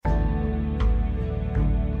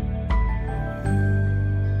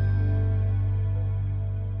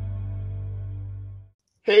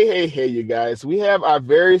Hey, you guys. We have our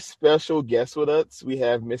very special guest with us. We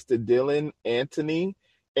have Mr. Dylan Anthony,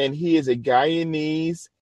 and he is a Guyanese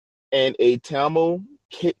and a Tamil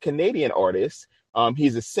Canadian artist.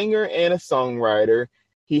 He's a singer and a songwriter.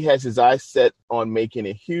 He has his eyes set on making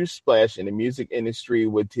a huge splash in the music industry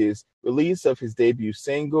with his release of his debut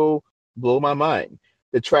single, Blow My Mind.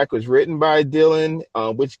 The track was written by Dylan,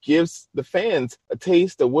 which gives the fans a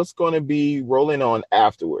taste of what's going to be rolling on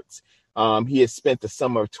afterwards. He has spent the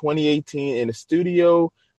summer of 2018 in the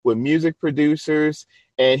studio with music producers,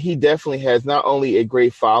 and he definitely has not only a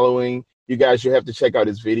great following. You guys, you have to check out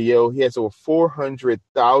his video. He has over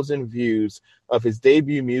 400,000 views of his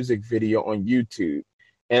debut music video on YouTube.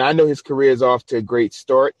 And I know his career is off to a great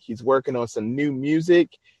start. He's working on some new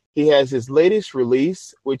music. He has his latest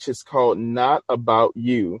release, which is called Not About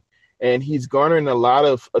You. And he's garnering a lot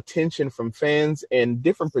of attention from fans and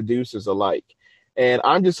different producers alike. And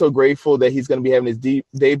I'm just so grateful that he's going to be having his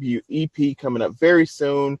debut EP coming up very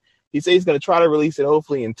soon. He says he's going to try to release it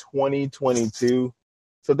hopefully in 2022.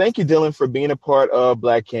 So thank you, Dylan, for being a part of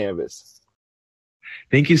Black Canvas.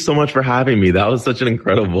 Thank you so much for having me. That was such an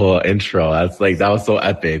incredible intro. That was so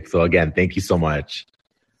epic. So again, thank you so much.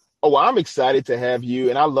 Oh, well, I'm excited to have you,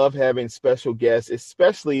 and I love having special guests,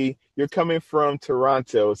 especially you're coming from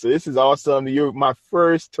Toronto. So this is awesome. You're my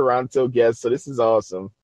first Toronto guest, so this is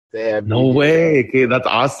awesome to have you. No way. Okay, that's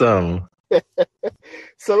awesome.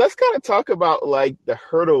 So let's kind of talk about like the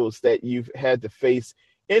hurdles that you've had to face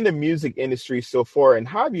in the music industry so far, and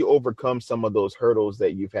how have you overcome some of those hurdles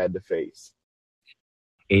that you've had to face?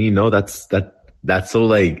 And that's so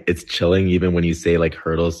like, it's chilling even when you say like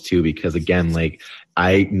hurdles too, because again, like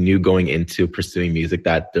I knew going into pursuing music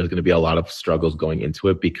that there's going to be a lot of struggles going into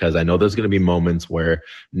it, because I know there's going to be moments where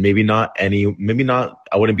maybe not,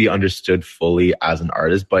 I wouldn't be understood fully as an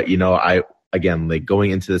artist, but again, like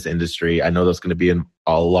going into this industry, I know there's going to be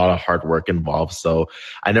a lot of hard work involved. So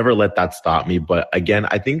I never let that stop me. But again,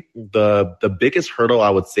 I think the biggest hurdle I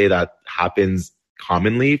would say that happens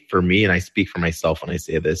commonly for me, and I speak for myself when I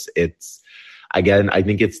say this, I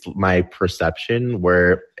think it's my perception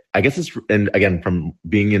where I guess and again, from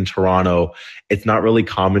being in Toronto, it's not really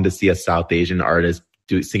common to see a South Asian artist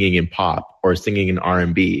singing in pop or singing in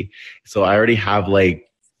R&B. So I already have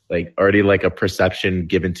already a perception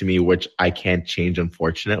given to me, which I can't change,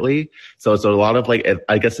 unfortunately. So it's a lot of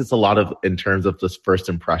I guess it's a lot of in terms of this first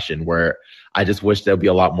impression where I just wish there'd be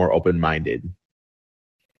a lot more open-minded.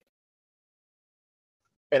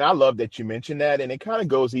 And I love that you mentioned that. And it kind of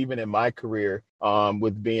goes even in my career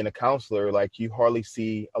with being a counselor. Like you hardly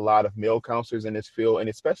see a lot of male counselors in this field, and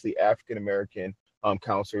especially African-American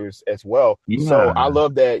counselors as well. Yeah. So I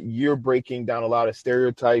love that you're breaking down a lot of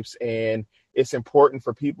stereotypes, and it's important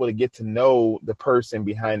for people to get to know the person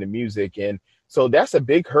behind the music. And so that's a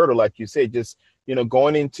big hurdle, like you said, just,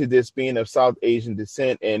 going into this being of South Asian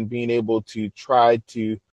descent and being able to try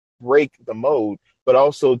to break the mold, but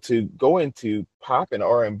also to go into pop and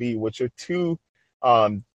R&B, which are two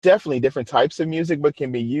definitely different types of music, but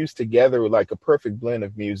can be used together like a perfect blend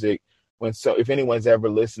of music. If anyone's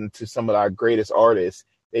ever listened to some of our greatest artists,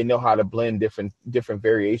 they know how to blend different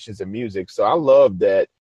variations of music. So I love that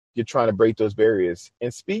you're trying to break those barriers.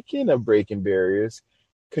 And speaking of breaking barriers,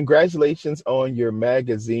 congratulations on your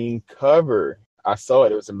magazine cover. I saw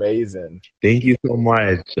it. It was amazing. Thank you so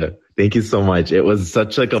much. Thank you so much. It was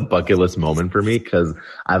such a bucket list moment for me, because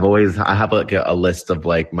I have a list of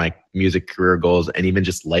my music career goals and even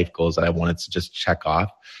just life goals that I wanted to just check off.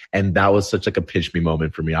 And that was such a pinch me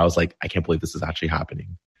moment for me. I was like, I can't believe this is actually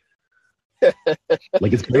happening. It's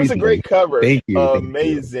crazy. It was a great cover. Thank you.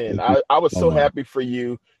 Amazing. Thank you. I was so happy for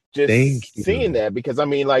you just seeing that, because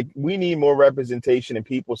we need more representation and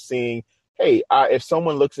people seeing, hey, if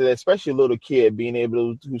someone looks at it, especially a little kid being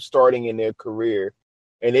able to, who's starting in their career,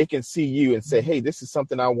 and they can see you and say, hey, this is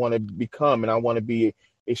something I want to become, and I want to be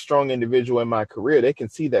a strong individual in my career. They can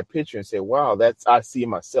see that picture and say, wow, I see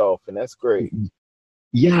myself, and that's great.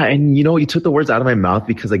 Yeah. And you took the words out of my mouth,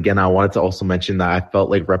 because again, I wanted to also mention that I felt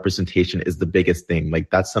like representation is the biggest thing. Like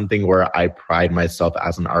that's something where I pride myself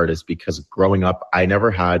as an artist, because growing up, I never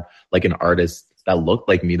had an artist that looked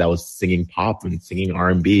like me that was singing pop and singing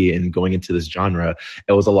R&B and going into this genre.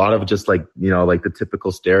 It was a lot of just the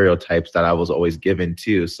typical stereotypes that I was always given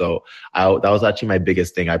too. So that was actually my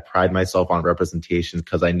biggest thing. I pride myself on representation,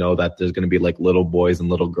 because I know that there's going to be little boys and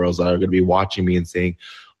little girls that are going to be watching me and saying,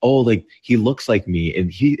 oh, he looks like me.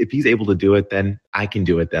 And if he's able to do it, then I can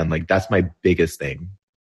do it then. That's my biggest thing.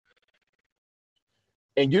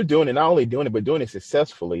 And you're doing it, not only doing it, but doing it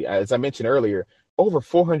successfully. As I mentioned earlier, over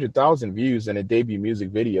 400,000 views in a debut music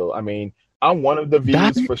video. I mean, I'm one of the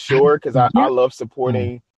views for sure, because I love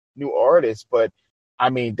supporting new artists, but I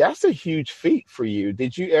mean, that's a huge feat for you.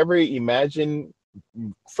 Did you ever imagine,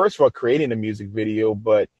 first of all, creating a music video,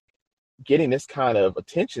 but getting this kind of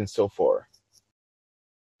attention so far?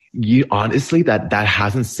 You honestly, that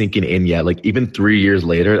hasn't sinking in yet. Like even 3 years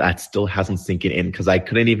later, that still hasn't sinking in because I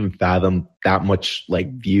couldn't even fathom that much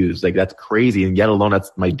like views. Like that's crazy. And yet alone,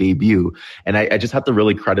 that's my debut. And I just have to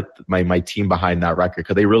really credit my team behind that record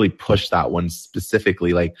because they really pushed that one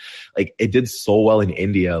specifically. Like it did so well in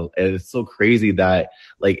India. And it's so crazy that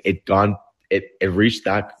like it reached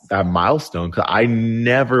that milestone because I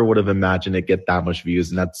never would have imagined it get that much views.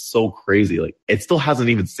 And that's so crazy. Like it still hasn't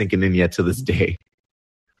even sinking in yet to this day.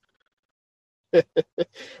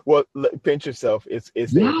 Well, pinch yourself. It's a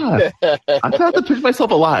Yeah. I try not to push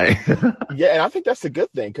myself a lot. yeah, and I think that's a good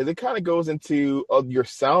thing because it kind of goes into your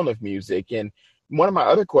sound of music. And one of my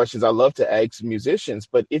other questions I love to ask musicians,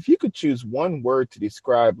 but if you could choose one word to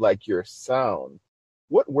describe like your sound,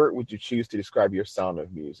 what word would you choose to describe your sound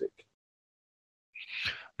of music?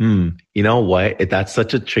 You know what? That's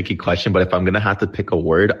such a tricky question, but if I'm gonna have to pick a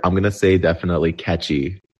word, I'm gonna say definitely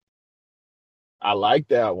catchy. I like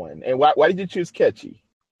that one. And why did you choose catchy?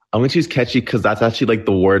 I'm gonna choose catchy because that's actually like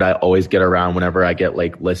the word I always get around whenever I get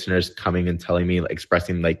like listeners coming and telling me, like,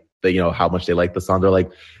 expressing like how much they like the song. They're like,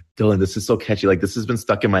 Dylan, this is so catchy. Like this has been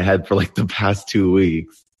stuck in my head for like the past 2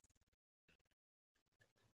 weeks.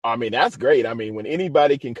 I mean, that's great. I mean, when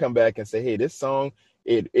anybody can come back and say, "Hey, this song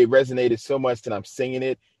it resonated so much that I'm singing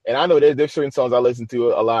it," and I know there's certain songs I listen to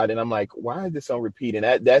a lot, and I'm like, "Why is this song repeating?"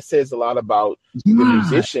 That says a lot about the Yeah.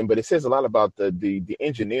 musician, but it says a lot about the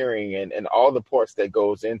engineering and all the parts that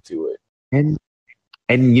goes into it. And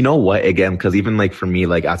And you know what? Again, because even like for me,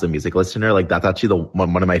 like as a music listener, like that's actually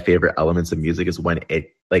one of my favorite elements of music is when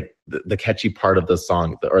it like the catchy part of the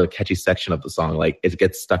song or the catchy section of the song, like it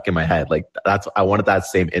gets stuck in my head. Like that's I wanted that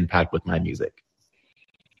same impact with my music.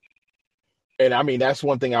 And I mean, that's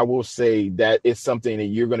one thing I will say that is something that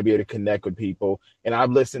you're going to be able to connect with people. And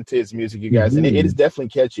I've listened to his music, you guys, and it is Mhm. definitely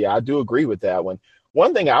catchy. I do agree with that one.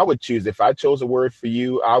 One thing I would choose if I chose a word for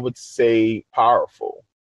you, I would say powerful.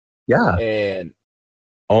 Yeah. And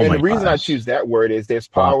Oh and my the reason I gosh. choose that word is there's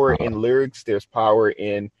power Wow. in lyrics, there's power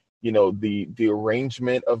in, the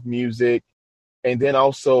arrangement of music, and then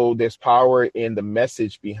also there's power in the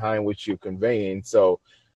message behind which you're conveying. So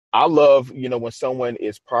I love, when someone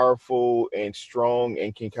is powerful and strong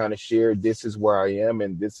and can kind of share, this is where I am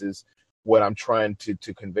and this is what I'm trying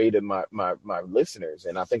to convey to my listeners.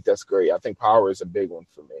 And I think that's great. I think power is a big one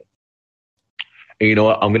for me. And you know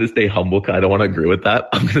what? I'm gonna stay humble because I don't want to agree with that.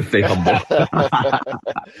 I'm gonna stay humble.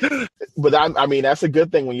 But I mean, that's a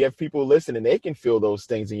good thing when you have people listening, they can feel those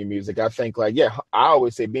things in your music. I think, like, yeah, I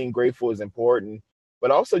always say being grateful is important,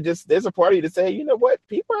 but also just there's a part of you to say, hey, you know what,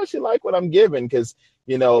 people actually like what I'm giving because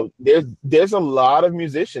there's a lot of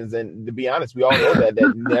musicians, and to be honest, we all know that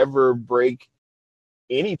never break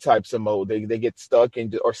any types of mode. They get stuck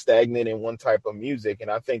in or stagnant in one type of music,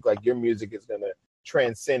 and I think like your music is gonna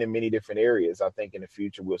transcend in many different areas. I think in the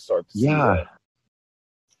future we'll start to see Yeah. that.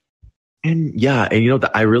 And yeah, and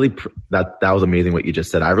that I really that was amazing what you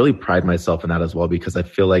just said. I really pride myself in that as well because I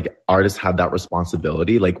feel like artists have that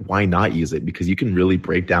responsibility. Like, why not use it? Because you can really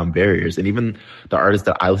break down barriers. And even the artists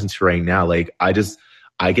that I listen to right now, like I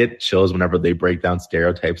get chills whenever they break down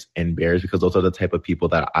stereotypes and barriers because those are the type of people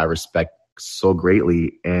that I respect so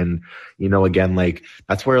greatly. And again, like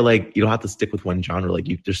that's where like you don't have to stick with one genre. Like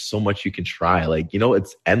there's so much you can try. Like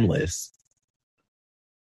it's endless.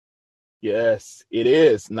 Yes, it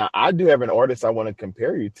is. Now, I do have an artist I want to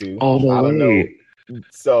compare you to. Oh no I don't know. way.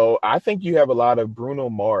 So I think you have a lot of Bruno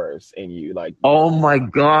Mars in you. Like, Oh my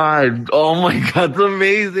God. Oh my God. It's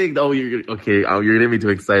amazing. Oh, okay. Oh, you're getting me too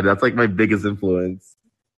excited. That's like my biggest influence.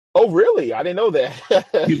 oh, really? I didn't know that.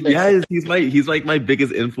 Yes, he's like my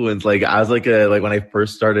biggest influence. Like as like when I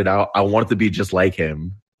first started out, I wanted to be just like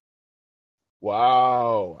him.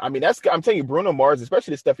 Wow. I mean, I'm telling you, Bruno Mars,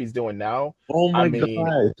 especially the stuff he's doing now. Oh I my mean,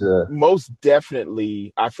 God. most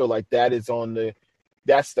definitely, I feel like that's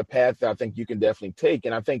the path that I think you can definitely take.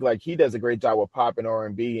 And I think like he does a great job with pop and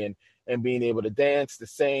R&B and being able to dance, to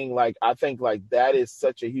sing. Like, I think like that is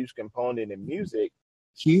such a huge component in music.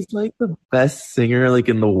 He's like the best singer like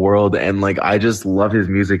in the world and like I just love his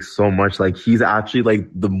music so much. Like he's actually like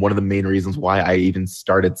the one of the main reasons why I even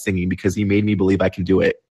started singing because he made me believe I can do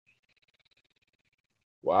it.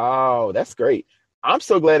 Wow, that's great. I'm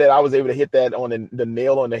so glad that I was able to hit that on the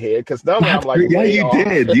nail on the head because normally I'm That's like great. Yeah, way you off.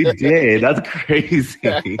 did. You did. That's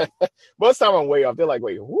crazy. Most time I'm way off. They're like,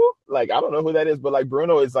 wait, who? Like, I don't know who that is, but like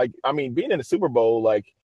Bruno is like, I mean, being in the Super Bowl,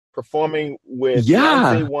 like performing with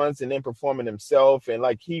Beyonce Yeah. once and then performing himself, and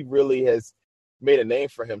like he really has made a name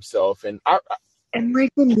for himself. And I And like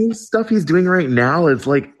the new stuff he's doing right now, it's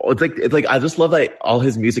like I just love that all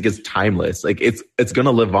his music is timeless. Like it's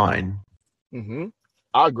gonna live on. Hmm.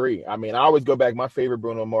 I agree. I mean, I always go back. My favorite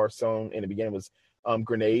Bruno Mars song in the beginning was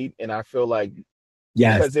 "Grenade," and I feel like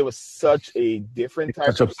Yes, because it was such a different it's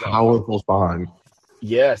type such a of song. powerful song.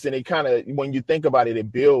 Yes, and it kind of when you think about it,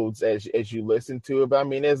 it builds as you listen to it. But I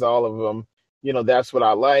mean, there's all of them. That's what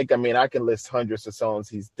I like. I mean, I can list hundreds of songs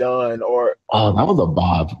he's done, or Oh, that was a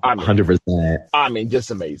Bob, I mean, 100%.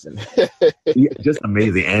 just amazing. Yeah, just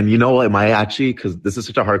amazing. And you know what? My actually, because this is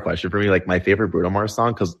such a hard question for me. Like my favorite Bruno Mars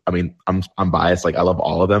song, because I mean, I'm biased. Like I love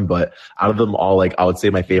all of them, but out of them all, like I would say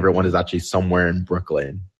my favorite one is actually "Somewhere in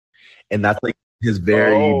Brooklyn," and that's like his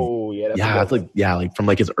very, Oh yeah, that's a yeah, good that's one. like yeah, like from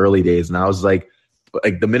like his early days. And I was like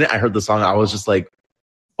the minute I heard the song, I was just like,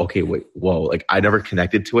 okay, wait, whoa, like I never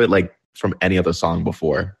connected to it like from any other song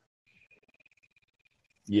before.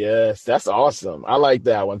 Yes, that's awesome. I like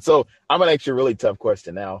that one. So I'm gonna ask you a really tough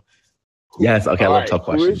question now. Yes, okay, I All love right, tough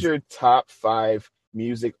who is questions. your top five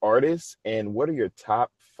music artists, and what are your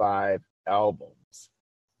top five albums?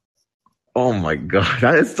 Oh my God.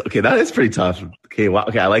 That is okay. That is pretty tough. Okay. Wow.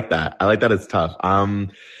 Okay. I like that. I like that it's tough.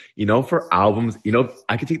 For albums,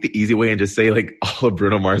 I could take the easy way and just say like all of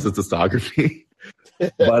Bruno Mars's discography.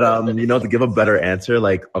 But to give a better answer,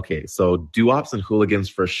 like, okay, so Doo-Wops and Hooligans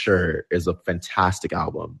for sure is a fantastic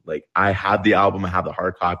album. Like I have the album, I have the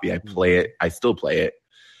hard copy, I play it, I still play it.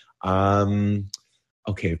 Um,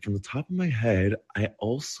 okay, from the top of my head, I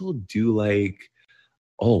also do like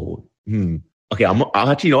Oh, okay. I'll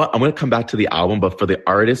actually, you know what? I'm gonna come back to the album, but for the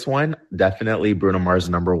artist one, definitely Bruno Mars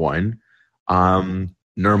number one.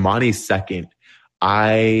 Normani second.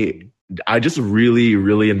 I I just really,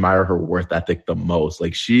 really admire her worth ethic the most.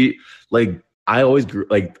 Like I always grew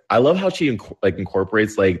like I love how she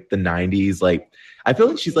incorporates like the '90s. Like I feel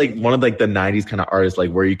like she's like one of like the '90s kind of artists,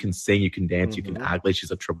 like where you can sing, you can dance, you can Hmm. act. Like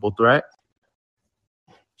she's a triple threat.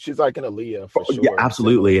 She's like an Aaliyah Oh, for yeah, sure,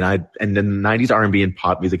 absolutely. similar. And then the '90s R&B and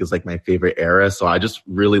pop music is like my favorite era. So I just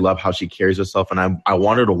really love how she carries herself, and I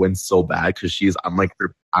want her to win so bad because I'm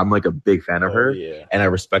like a big fan of Oh her, yeah, and I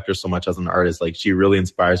respect her so much as an artist. Like she really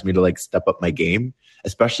inspires me to like step up my game,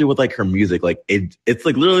 especially with like her music. Like it's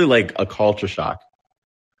like literally like a culture shock.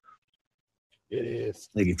 it is.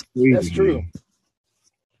 Like it's That's true. crazy.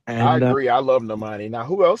 I And agree. I love Normani. Now,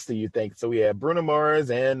 who else do you think? So we have Bruno Mars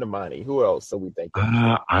and Normani. Who else are we thinking?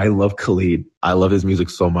 I love Khalid. I love his music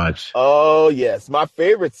so much. Oh yes, my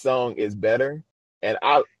favorite song is "Better," and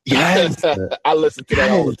I Yes, I listen to that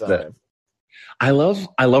all the yes. time. I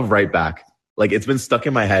love Right Back. Like it's been stuck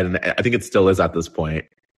in my head, and I think it still is at this point.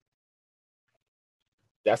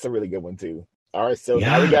 That's a really good one too. All right, so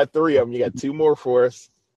now we Yeah. got three of them. You got two more for us.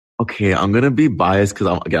 Okay, I'm gonna be biased because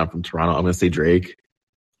I'm from Toronto. I'm gonna say Drake.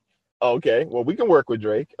 Okay, well we can work with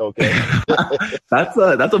Drake. Okay, That's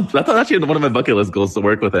actually one of my bucket list goals to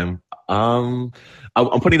work with him. I'm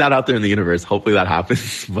putting that out there in the universe. Hopefully that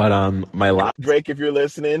happens. But my last, Drake, if you're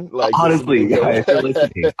listening, like this would be a honestly, good yeah, if you're one.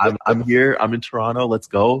 listening, I'm here. I'm in Toronto. Let's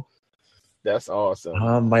go. That's awesome.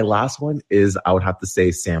 My last one is I would have to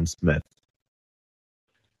say Sam Smith.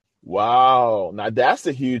 Wow, now that's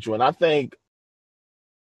a huge one. I think.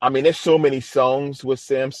 I mean, there's so many songs with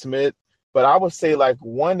Sam Smith, but I would say like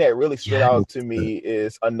one that really stood Yeah, out to me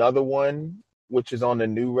is another one, which is on the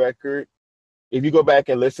new record. If you go back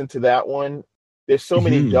and listen to that one, there's so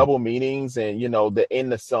many hmm double meanings, and the in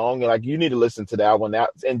the song, like you need to listen to that one.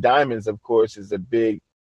 That and Diamonds, of course, is a big.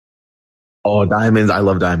 Oh, Diamonds. I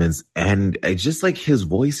love Diamonds. And it's just like his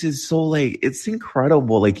voice is so like, it's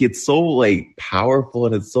incredible. Like it's so like powerful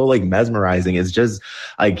and it's so like mesmerizing. It's just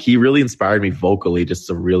like, he really inspired me vocally just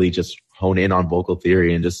to really just hone in on vocal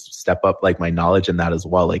theory and just step up like my knowledge in that as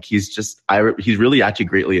well. Like he's really actually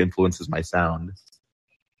greatly influences my sound.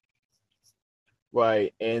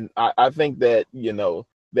 Right, and I think that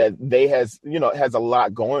that they has a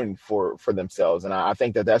lot going for themselves, and I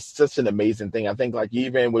think that that's such an amazing thing. I think like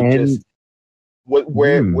even with And just what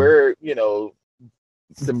hmm, where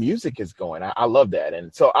the music is going. I love that.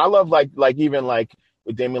 And so I love like even like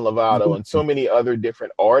with Demi Lovato and so many other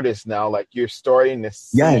different artists now, like you're starting to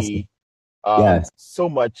yes, see yes. so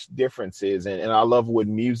much differences. And I love with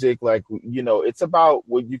music, like it's about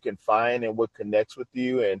what you can find and what connects with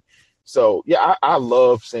you. And so yeah, I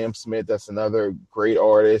love Sam Smith. That's another great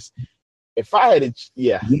artist. If I had to,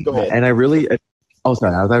 yeah, go Yeah. ahead. And I really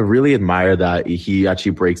admire that he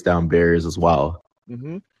actually breaks down barriers as well.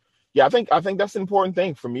 Hmm. Yeah, I think that's an important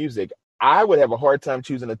thing for music. I would have a hard time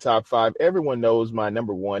choosing a top five. Everyone knows my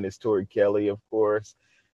number one is Tori Kelly, of course.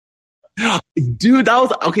 Dude, that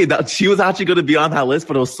was okay. She was actually going to be on that list,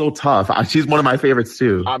 but it was so tough. She's one of my favorites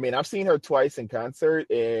too. I mean, I've seen her twice in concert,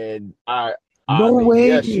 and I No mean,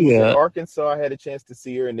 yeah, she was in way. Arkansas. I had a chance to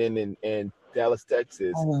see her, and then in Dallas,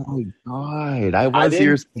 Texas. Oh my God. I I want to see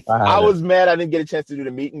her didn't. so I bad. was mad I didn't get a chance to do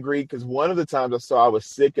the meet and greet because one of the times I saw I was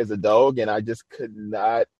sick as a dog, and I just could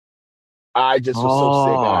not. I just was so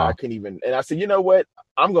sick. I Oh, couldn't even. And I said, you know what?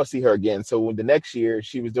 I'm gonna see her again. So when the next year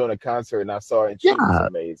she was doing a concert, and I saw her, and she was yeah.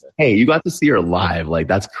 amazing. Hey, you got to see her live. Like,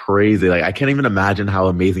 that's crazy. Like, I can't even imagine how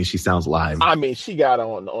amazing she sounds live. I mean, she got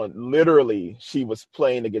on literally. She was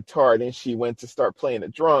playing the guitar, then she went to start playing the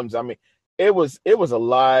drums. I mean, it was a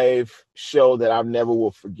live show that I never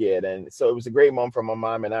will forget, and so it was a great moment for my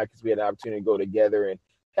mom and I because we had an opportunity to go together and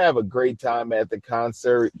have a great time at the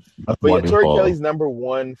concert. That's But yeah, Tori wonderful. Kelly's number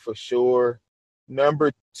one for sure.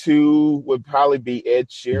 Number two would probably be Ed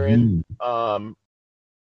Sheeran. Mhm.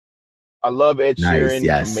 I love Ed Nice. Sheeran,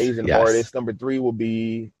 Yes. amazing Yes. artist. Number three will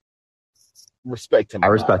be respect him I a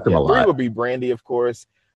lot. respect him Yeah, a three lot. will be Brandy, of course,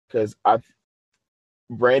 because I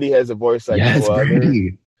Brandy has a voice like no Yes, other.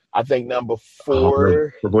 Brandy. I think number Oh,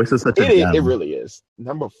 four, her voice is such a it gem. really is.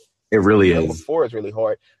 It really Number is. four is really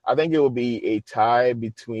hard. I think it will be a tie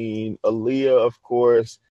between Aaliyah, of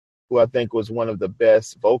course, who I think was one of the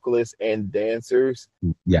best vocalists and dancers.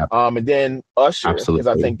 Yeah, And then Usher, because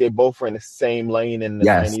I absolutely. think they both were in the same lane in the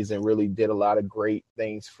Yes. '90s and really did a lot of great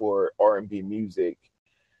things for R&B music.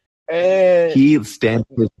 And He stands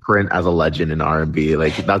his print as a legend in R&B.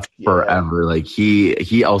 Like that's yeah, forever. Like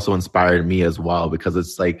he also inspired me as well because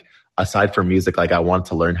it's like aside from music, like I want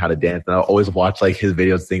to learn how to dance and I always watch like his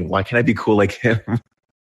videos saying, why can't I be cool like him?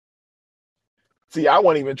 see, I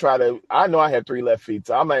won't even try to. I know I have three left feet,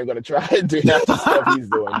 so I'm not even going to try to do half the stuff he's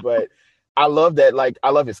doing. But I love that. Like, I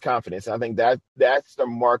love his confidence. I think that's the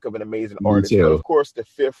mark of an amazing Me artist. But too. of course, the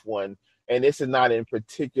fifth one, and this is not in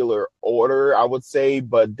particular order, I would say,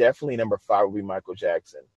 but definitely number five would be Michael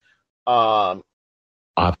Jackson. Um,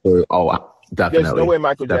 Absolutely. Oh, there's no definitely. way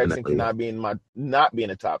Michael Jackson Definitely. cannot be in my not be in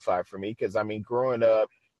the top five for me because I mean, growing up.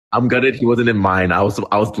 I'm gutted he wasn't in mine. I was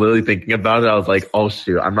literally thinking about it. I was like, oh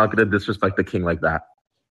shoot, I'm not gonna disrespect the king like that.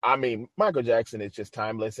 I mean, Michael Jackson is just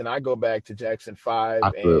timeless, and I go back to Jackson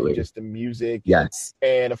 5 and Absolutely. just the music, Yes.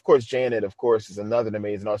 and of course, Janet, of course, is another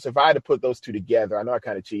amazing artist. So if I had to put those two together, I know I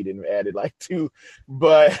kind of cheated and added like two,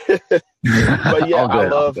 but but yeah, All I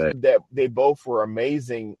good, all love good. that they both were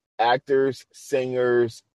amazing actors,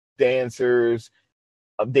 singers, dancers.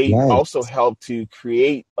 They Yes. also helped to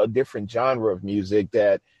create a different genre of music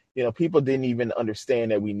that people didn't even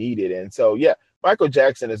understand that we needed, and so yeah, Michael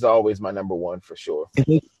Jackson is always my number one for sure.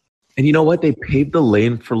 And you know what? They paved the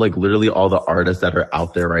lane for like literally all the artists that are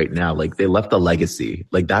out there right now. Like they left a legacy.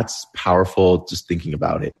 Like that's powerful just thinking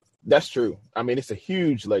about it. That's true. I mean, it's a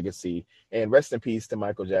huge legacy. And rest in peace to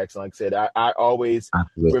Michael Jackson. Like I said, I always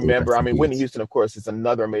Absolutely. remember. Rest I in mean, Whitney peace. Houston, of course, is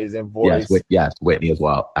another amazing Yes, voice, yes, Whitney as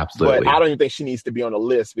well. but I Absolutely. don't even think she needs to be on the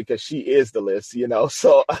list because she is the list.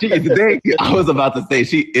 So, I was about to say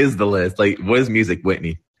she is the list. Like, what is music,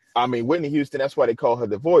 Whitney? I mean, Whitney Houston, that's why they call her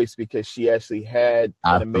the voice because she actually had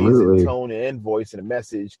an amazing Absolutely. tone and voice and a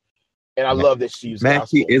message. And I love that she used Man,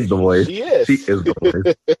 she gospel is the music. voice. She She is. is the voice.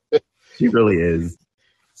 She really is.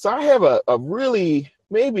 So I have a really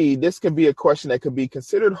maybe this could be a question that could be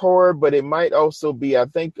considered hard, but it might also be, I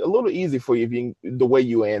think, a little easy for you if the way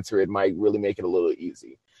you answer it might really make it a little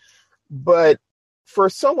easy. But for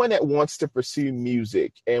someone that wants to pursue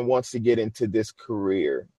music and wants to get into this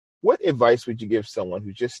career, what advice would you give someone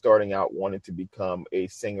who's just starting out wanting to become a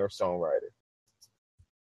singer songwriter?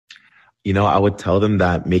 You know, I would tell them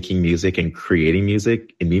that making music and creating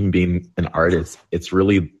music and even being an artist, it's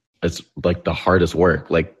like the hardest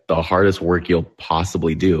work, like the hardest work you'll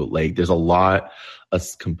possibly do. Like there's a lot of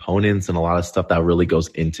components and a lot of stuff that really goes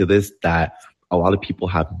into this that a lot of people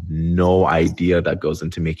have no idea that goes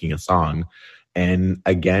into making a song. And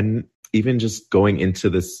again, even just going into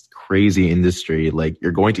this crazy industry, like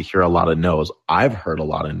you're going to hear a lot of no's. I've heard a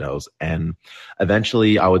lot of no's. And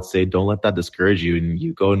eventually I would say don't let that discourage you and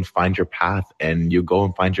you go and find your path and you go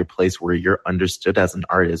and find your place where you're understood as an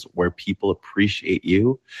artist, where people appreciate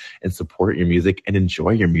you and support your music and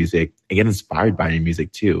enjoy your music and get inspired by your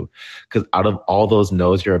music too. Because out of all those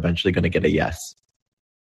no's, you're eventually going to get a yes.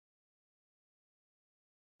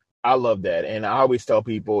 I love that. And I always tell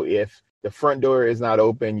people if the front door is not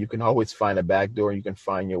open, you can always find a back door and you can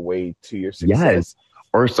find your way to your Yes. success.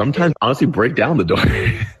 Or sometimes And honestly break down the door.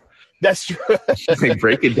 that's true. Like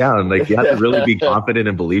break it down. Like you have to really be confident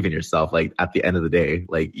and believe in yourself. Like at the end of the day,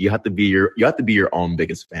 like you have to be your own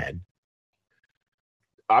biggest fan.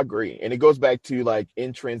 I agree. And it goes back to like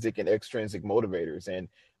intrinsic and extrinsic motivators. And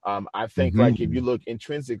I think like if you Hmm. look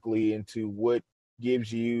intrinsically into what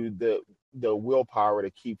gives you the willpower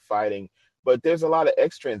to keep fighting, But there's a lot of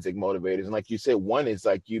extrinsic motivators. And like you said, one is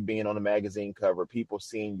like you being on a magazine cover, people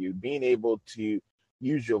seeing you, being able to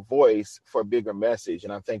use your voice for a bigger message.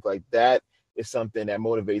 And I think like that is something that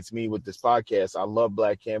motivates me with this podcast. I love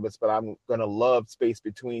Black Canvas, but I'm going to love Space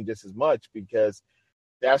Between just as much because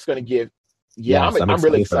that's going to give, Yes, I'm I'm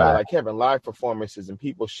really excited for excited. that. Like having live performances and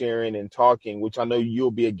people sharing and talking, which I know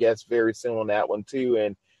you'll be a guest very soon on that one too.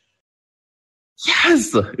 And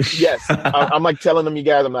Yes. yes, I'm like telling them, you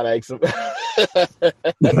guys, I'm not asking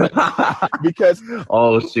because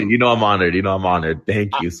Oh shit! You know I'm honored. You know I'm honored.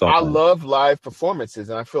 Thank you so I much. love live performances,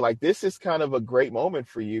 and I feel like this is kind of a great moment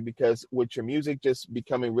for you because with your music just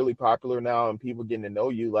becoming really popular now and people getting to know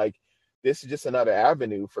you, like this is just another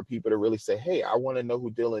avenue for people to really say, "Hey, I want to know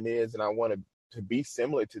who Dylan is, and I want to be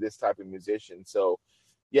similar to this type of musician." So,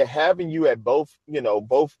 yeah, having you at both,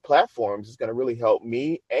 both platforms is going to really help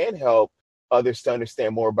me and help others to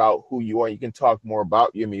understand more about who you are. You can talk more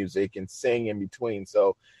about your music and sing in between.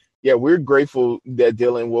 So, yeah, we're grateful that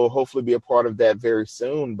Dylan will hopefully be a part of that very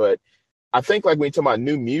soon. But I think like when you talk about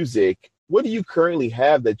new music, what do you currently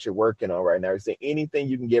have that you're working on right now? Is there anything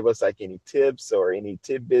you can give us, like any tips or any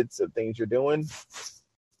tidbits of things you're doing?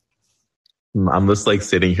 I'm just like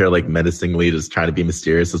sitting here like menacingly just trying to be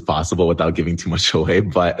mysterious as possible without giving too much away.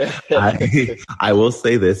 But I will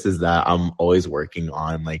say this is that I'm always working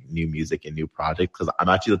on like new music and new projects because I'm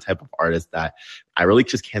actually the type of artist that I really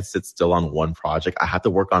just can't sit still on one project. I have to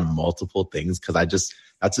work on multiple things because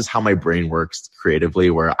that's just how my brain works creatively,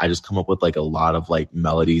 where I just come up with like a lot of like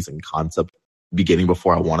melodies and concept beginning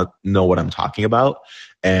before I want to know what I'm talking about.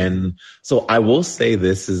 And so I will say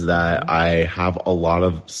this is that I have a lot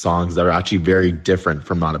of songs that are actually very different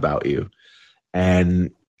from Not About You.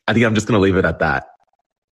 And I think I'm just going to leave it at that.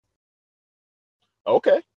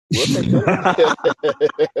 Okay, we'll take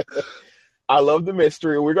that. I love the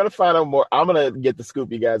mystery. We're gonna find out more. I'm gonna get the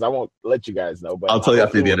scoop, you guys. I won't let you guys know, but I'll tell you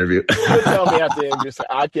after the interview. you'll tell me after the interview. So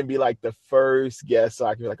I can be like the first guest, so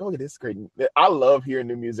I can be like, "Oh, this is great." I love hearing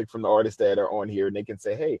new music from the artists that are on here, and they can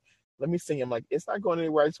say, "Hey, let me sing." I'm like, "It's not going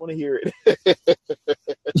anywhere. I just want to hear it."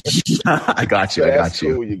 I got you. So I that's got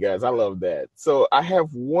you. cool, you guys. I love that. So I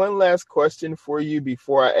have one last question for you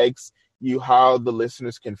before I ask you how the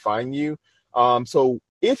listeners can find you. So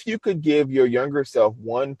if you could give your younger self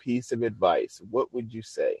one piece of advice, what would you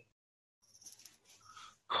say?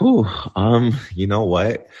 Whew, you know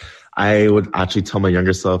what? I would actually tell my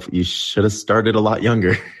younger self, you should have started a lot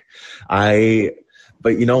younger. I,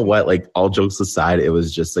 but you know what? Like all jokes aside, it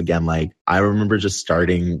was just again, like I remember just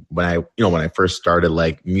starting when I first started,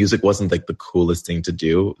 like music wasn't like the coolest thing to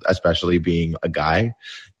do, especially being a guy.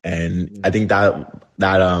 And I think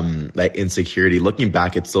that insecurity, looking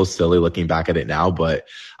back, it's so silly looking back at it now, but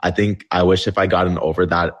I think I wish if I gotten over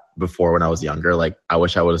that before when I was younger, like I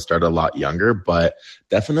wish I would have started a lot younger, but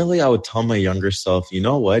definitely I would tell my younger self, you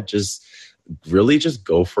know what, just really just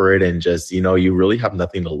go for it and just, you really have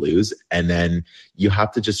nothing to lose. And then you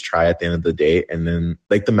have to just try at the end of the day. And then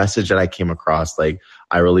like the message that I came across, like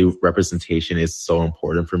I really representation is so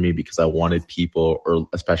important for me because I wanted people or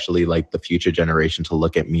especially like the future generation to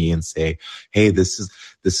look at me and say, hey, this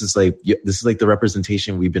is like the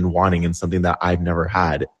representation we've been wanting and something that I've never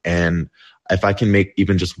had. And if I can make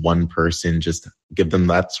even just one person just give them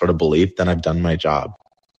that sort of belief, then I've done my job.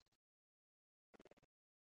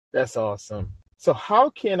 That's awesome. So how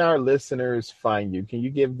can our listeners find you? Can you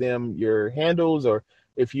give them your handles or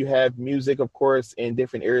if you have music, of course, in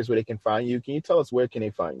different areas where they can find you, can you tell us where can they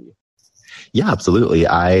find you? Yeah, absolutely.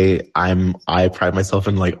 I pride myself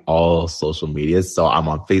in like all social medias. So I'm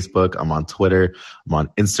on Facebook, I'm on Twitter, I'm on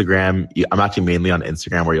Instagram. I'm actually mainly on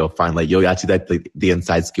Instagram where you'll actually get the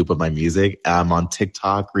inside scoop of my music. I'm on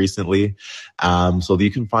TikTok recently. So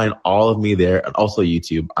you can find all of me there and also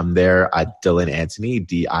YouTube. I'm there at Dylan Antony,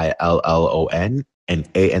 Dillon and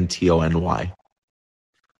Antony.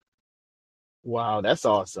 Wow, that's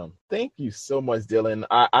awesome. Thank you so much, Dylan.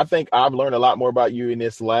 I think I've learned a lot more about you in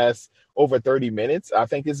this last over 30 minutes. I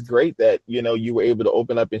think it's great that, you were able to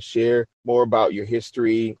open up and share more about your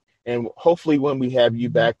history. And hopefully when we have you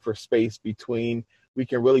back for Space Between, we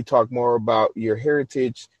can really talk more about your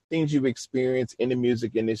heritage, things you've experienced in the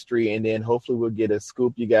music industry, and then hopefully we'll get a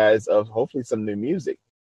scoop, you guys, of hopefully some new music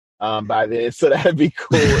by then. So that'd be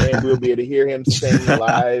cool. And we'll be able to hear him sing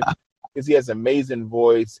live because he has an amazing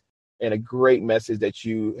voice and a great message that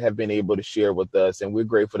you have been able to share with us. And we're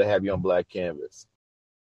grateful to have you on Black Canvas.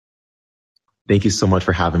 Thank you so much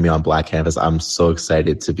for having me on Black Canvas. I'm so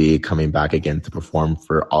excited to be coming back again to perform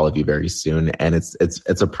for all of you very soon. And it's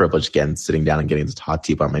a privilege again, sitting down and getting to talk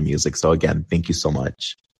to you about my music. So again, thank you so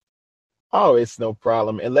much. Oh, it's no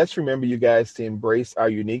problem. And let's remember, you guys, to embrace our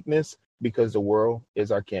uniqueness because the world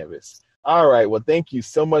is our canvas. All right. Well, thank you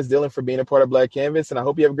so much, Dylan, for being a part of Black Canvas, and I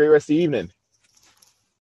hope you have a great rest of the evening.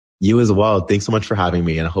 You as well. Thanks so much for having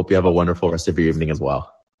me, and I hope you have a wonderful rest of your evening as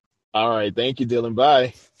well. All right. Thank you, Dylan.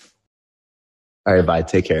 Bye. All right, bye.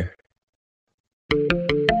 Take care.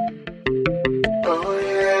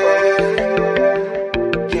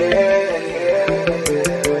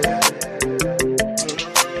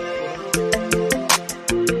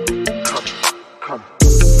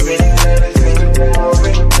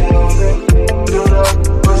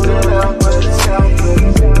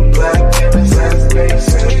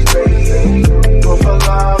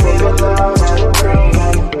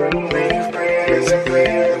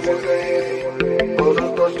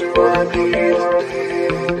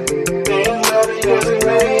 Ain't nobody else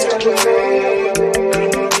made